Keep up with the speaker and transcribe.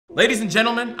Ladies and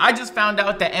gentlemen, I just found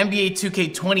out that NBA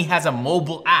 2K20 has a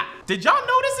mobile app. Did y'all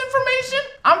know this information?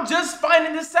 I'm just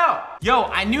finding this out. Yo,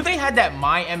 I knew they had that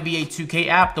My NBA 2K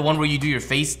app, the one where you do your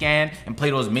face scan and play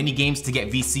those mini games to get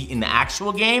VC in the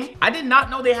actual game. I did not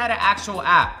know they had an actual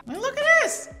app. Man, look at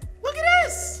this. Look at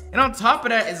this. And on top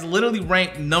of that, it's literally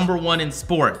ranked #1 in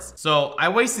sports. So I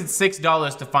wasted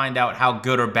 $6 to find out how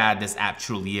good or bad this app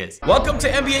truly is. Welcome to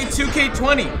NBA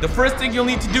 2K20. The first thing you'll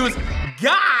need to do is,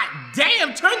 God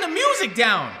damn, turn the music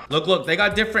down. Look, they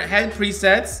got different head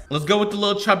presets. Let's go with the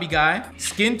little chubby guy.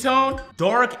 Skin tone,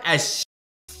 dark as shit.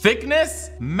 Thickness,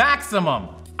 maximum.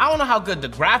 I don't know how good the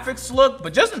graphics look,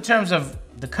 but just in terms of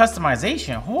the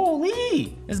customization,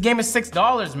 holy. This game is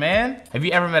 $6, man. Have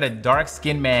you ever met a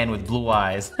dark-skinned man with blue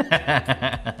eyes?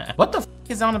 What the f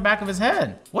is on the back of his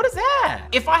head? What is that?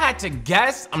 If I had to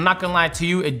guess, I'm not gonna lie to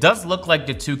you, it does look like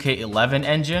the 2K11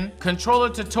 engine. Controller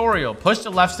tutorial, push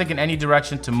the left stick in any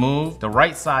direction to move. The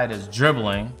right side is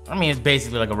dribbling. I mean, it's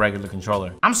basically like a regular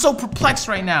controller. I'm so perplexed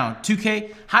right now,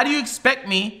 2K. How do you expect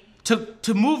me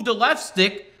to move the left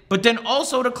stick, but then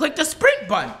also to click the sprint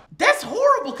button? That's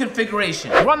horrible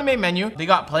configuration. We're on the main menu. They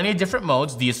got plenty of different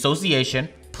modes. The association,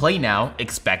 play now,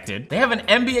 expected. They have an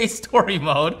NBA story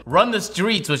mode, run the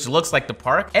streets, which looks like the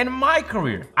park, and my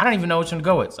career. I don't even know which one to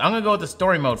go with. So I'm gonna go with the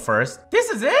story mode first.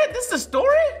 This is it? This is the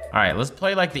story? All right, let's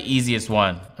play like the easiest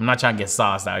one. I'm not trying to get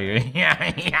sauced out here.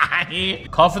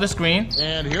 Call for the screen.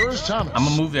 And here is Thomas. I'm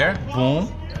gonna move there,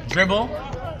 boom. Dribble,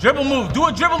 dribble move, do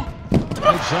a dribble. Do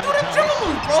the dribble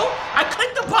move, bro. I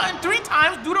clicked the button 3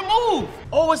 times, do the move.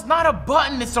 Oh, it's not a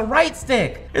button, it's a right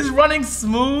stick. It's running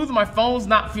smooth. My phone's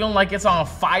not feeling like it's on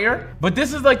fire. But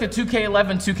this is like the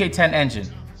 2K11, 2K10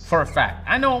 engine, for a fact.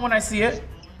 I know it when I see it.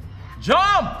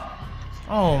 Jump!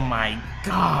 Oh my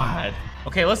God.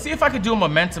 Okay, let's see if I could do a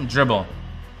momentum dribble.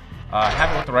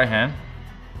 Have it with the right hand.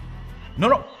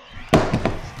 No.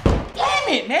 Damn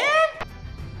it, man.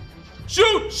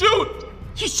 Shoot.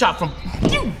 He shot from,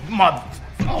 you mother.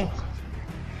 Oh.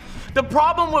 The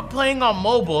problem with playing on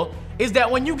mobile is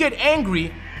that when you get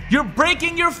angry, you're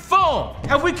breaking your phone.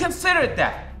 Have we considered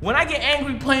that? When I get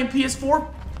angry playing PS4,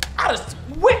 I just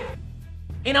whip.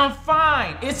 And I'm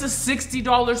fine. It's a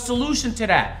 $60 solution to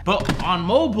that. But on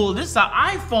mobile, this is an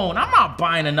iPhone. I'm not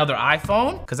buying another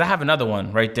iPhone because I have another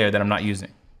one right there that I'm not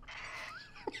using.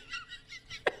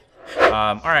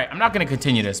 All right, I'm not gonna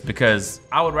continue this because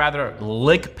I would rather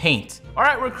lick paint. All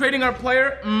right, we're creating our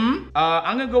player. I'm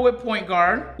gonna go with point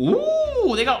guard.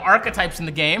 Ooh, they got archetypes in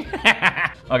the game.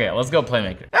 Okay, let's go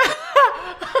playmaker.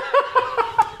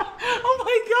 Oh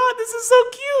my God, this is so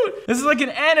cute. This is like an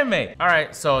anime. All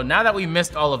right, so now that we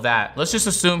missed all of that, let's just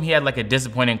assume he had like a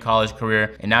disappointing college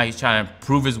career and now he's trying to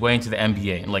prove his way into the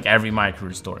NBA, like every My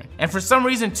Career story. And for some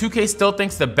reason, 2K still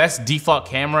thinks the best default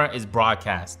camera is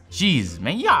broadcast. Jeez,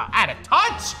 man, y'all out of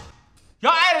touch?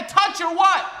 Y'all out of touch or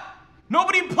what?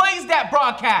 Nobody plays that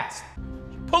broadcast.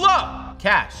 Pull up,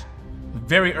 cash,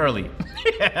 very early.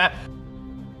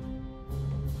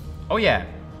 Oh yeah.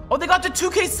 Oh, they got the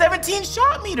 2K17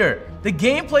 shot meter. The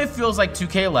gameplay feels like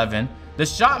 2K11. The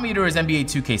shot meter is NBA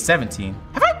 2K17.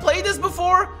 Have I played this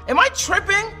before? Am I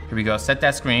tripping? Here we go, set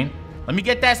that screen. Let me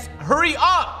get that, hurry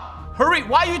up. Hurry,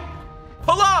 why you,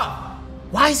 pull up.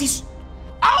 Why is he,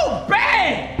 oh,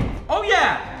 bang. Oh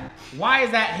yeah. Why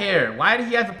is that hair? Why did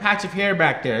he have a patch of hair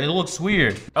back there? It looks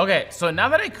weird. Okay, so now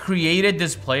that I created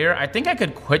this player, I think I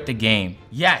could quit the game.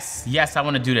 Yes, I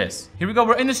wanna do this. Here we go,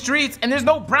 we're in the streets and there's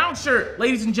no brown shirt.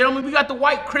 Ladies and gentlemen, we got the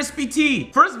white crispy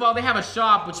tee. First of all, they have a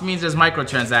shop, which means there's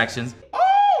microtransactions.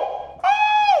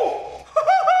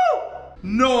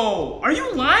 No, are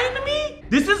you lying to me?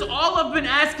 This is all I've been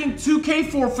asking 2K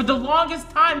for the longest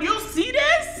time. You see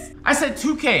this? I said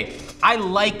 2K, I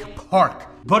like park,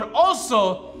 but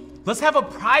also, let's have a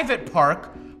private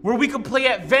park where we could play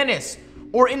at Venice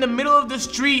or in the middle of the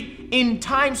street in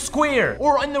Times Square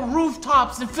or in the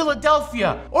rooftops in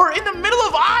Philadelphia or in the middle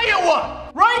of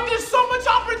Iowa, right? There's so much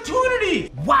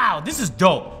opportunity. Wow, this is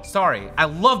dope. Sorry, I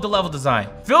love the level design.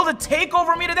 Phil, the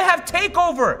takeover meter, they have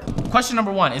takeover. Question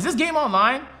number 1, is this game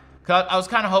online? Cause I was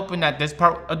kind of hoping that this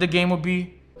part of the game would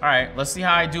be. All right, let's see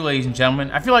how I do, ladies and gentlemen.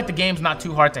 I feel like the game's not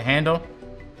too hard to handle.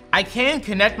 I can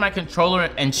connect my controller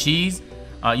and cheese,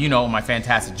 you know, my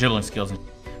fantastic dribbling skills,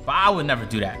 but I would never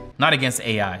do that. Not against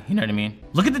AI, you know what I mean?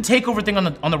 Look at the takeover thing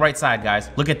on the right side, guys.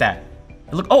 Look at that.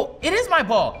 Look, oh, it is my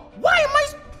ball. Why am I,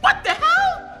 what the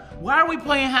hell? Why are we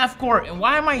playing half court and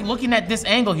why am I looking at this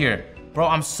angle here? Bro,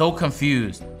 I'm so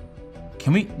confused.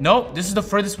 Can we, nope, this is the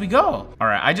furthest we go. All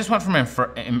right, I just went from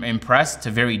impressed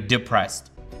to very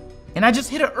depressed. And I just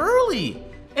hit it early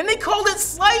and they called it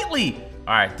slightly.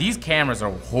 All right, these cameras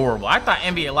are horrible. I thought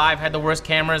NBA Live had the worst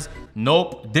cameras.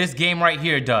 Nope, this game right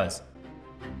here does.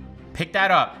 Pick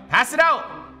that up. Pass it out.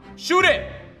 Shoot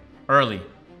it. Early.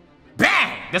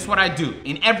 Bang! That's what I do.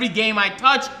 In every game I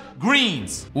touch,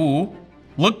 greens. Ooh.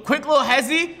 Look, quick little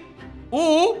hezzy.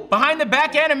 Ooh, behind the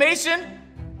back animation.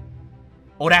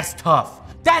 Oh, that's tough.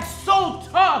 That's so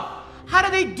tough. How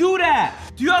do they do that?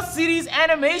 Do y'all see these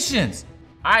animations?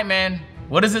 All right, man.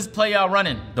 What is this play y'all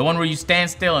running? The one where you stand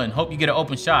still and hope you get an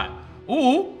open shot.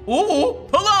 Ooh, ooh,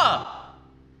 pull up.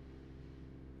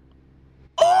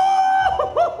 Ooh.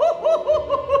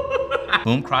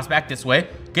 Boom, cross back this way.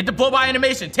 Get the blow by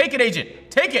animation. Take it, agent.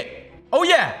 Take it. Oh,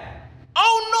 yeah.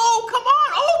 Oh, no, come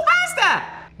on. Oh, past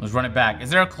that. Let's run it back. Is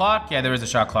there a clock? Yeah, there is a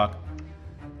shot clock.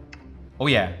 Oh,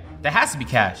 yeah. That has to be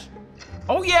cash.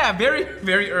 Oh, yeah, very,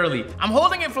 very early. I'm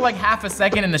holding it for like half a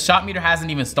second and the shot meter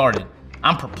hasn't even started.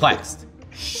 I'm perplexed.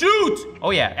 Shoot. Oh,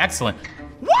 yeah, excellent.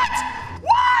 What?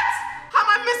 What? How am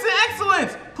I missing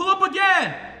excellence? Pull up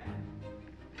again.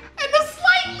 And the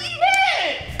slightly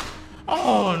hit.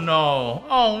 Oh, no.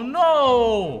 Oh,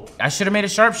 no. I should have made a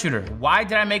sharpshooter. Why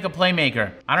did I make a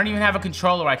playmaker? I don't even have a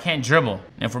controller. I can't dribble.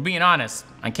 And if we're being honest,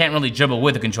 I can't really dribble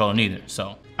with a controller neither,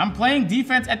 so. I'm playing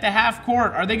defense at the half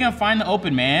court. Are they gonna find the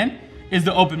open man? Is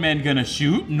the open man gonna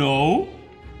shoot? No.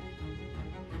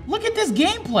 Look at this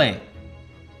gameplay.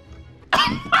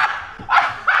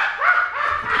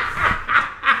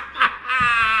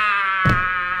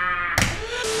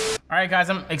 All right, guys,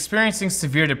 I'm experiencing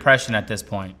severe depression at this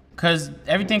point because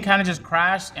everything kind of just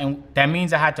crashed, and that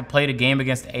means I had to play the game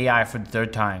against AI for the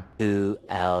third time. 2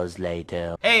 hours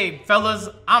later. Hey, fellas,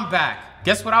 I'm back.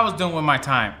 Guess what I was doing with my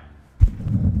time?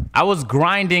 I was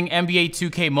grinding NBA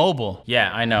 2K Mobile. Yeah,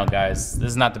 I know, guys. This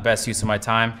is not the best use of my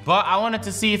time, but I wanted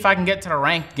to see if I can get to the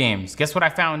ranked games. Guess what I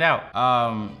found out?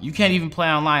 You can't even play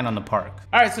online on the park.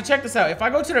 All right, so check this out. If I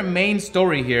go to the main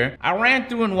story here, I ran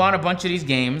through and won a bunch of these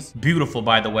games. Beautiful,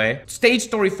 by the way. Stage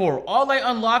story 4. All I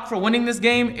unlocked for winning this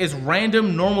game is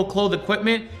random normal clothes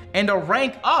equipment and a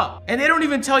rank up. And they don't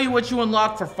even tell you what you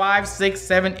unlock for 5, 6,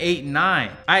 7, 8,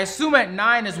 9. I assume at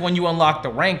 9 is when you unlock the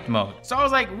ranked mode. So I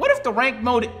was like, what if the ranked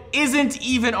mode isn't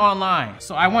even online?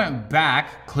 So I went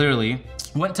back, clearly,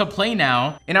 went to play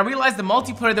now, and I realized the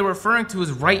multiplayer they're referring to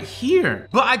is right here.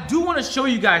 But I do want to show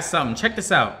you guys something. Check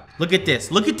this out. Look at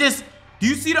this. Look at this. Do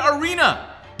you see the arena?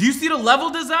 Do you see the level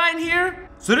design here?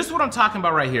 So this is what I'm talking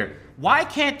about right here. Why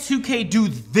can't 2K do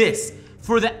this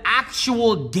for the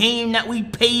actual game that we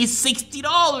pay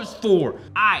 $60 for?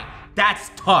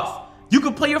 That's tough. You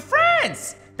can play your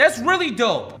friends. That's really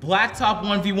dope. Blacktop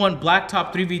 1v1,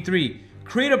 Blacktop 3v3.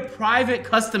 Create a private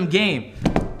custom game.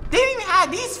 They didn't even have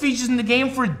these features in the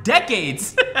game for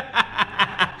decades.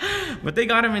 But they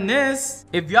got them in this.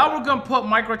 If y'all were gonna put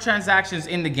microtransactions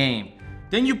in the game,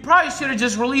 then you probably should have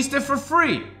just released it for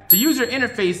free. The user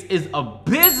interface is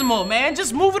abysmal, man.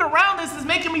 Just moving around this is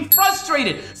making me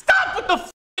frustrated. Stop with the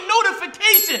f***ing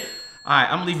notification. All right,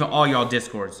 I'm leaving all y'all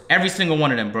discords. Every single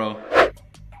one of them, bro.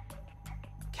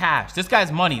 Cash, this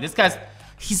guy's money. This guy's,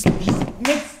 he's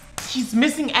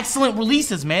missing excellent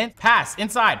releases, man. Pass,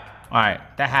 inside. All right,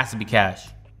 that has to be cash.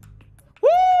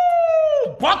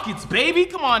 Woo! Buckets, baby,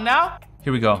 come on now.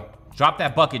 Here we go. Drop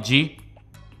that bucket, G.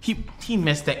 He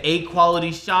missed the A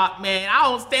quality shot, man. I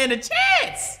don't stand a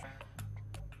chance.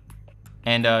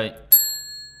 And all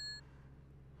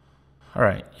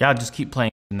right, y'all just keep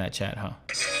playing in that chat, huh?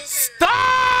 Stop!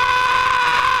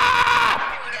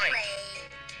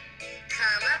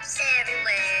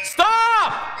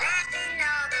 Stop!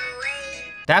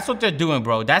 That's what they're doing,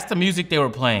 bro. That's the music they were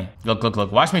playing. Look, look,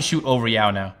 look. Watch me shoot over Yao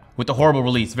now with the horrible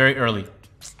release, very early.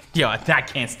 Yo, I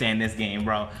can't stand this game,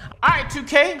 bro. All right,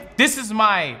 2K, this is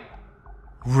my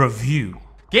review.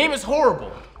 Game is horrible.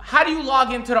 How do you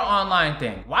log into the online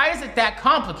thing? Why is it that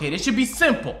complicated? It should be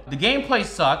simple. The gameplay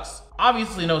sucks.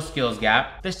 Obviously no skills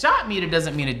gap. The shot meter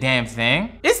doesn't mean a damn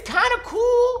thing. It's kind of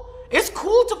cool. It's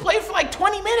cool to play for like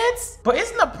 20 minutes. But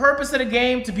isn't the purpose of the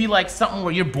game to be like something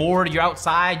where you're bored, you're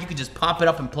outside, you can just pop it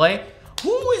up and play?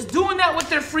 Who is doing that with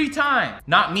their free time?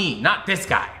 Not me, not this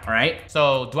guy, all right?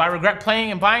 So do I regret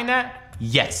playing and buying that?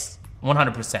 Yes,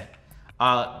 100%.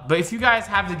 But if you guys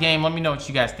have the game, let me know what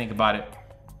you guys think about it.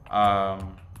 Wow,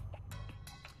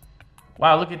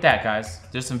 look at that, guys.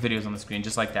 There's some videos on the screen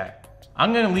just like that.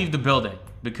 I'm gonna leave the building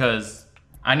because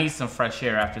I need some fresh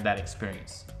air after that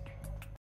experience.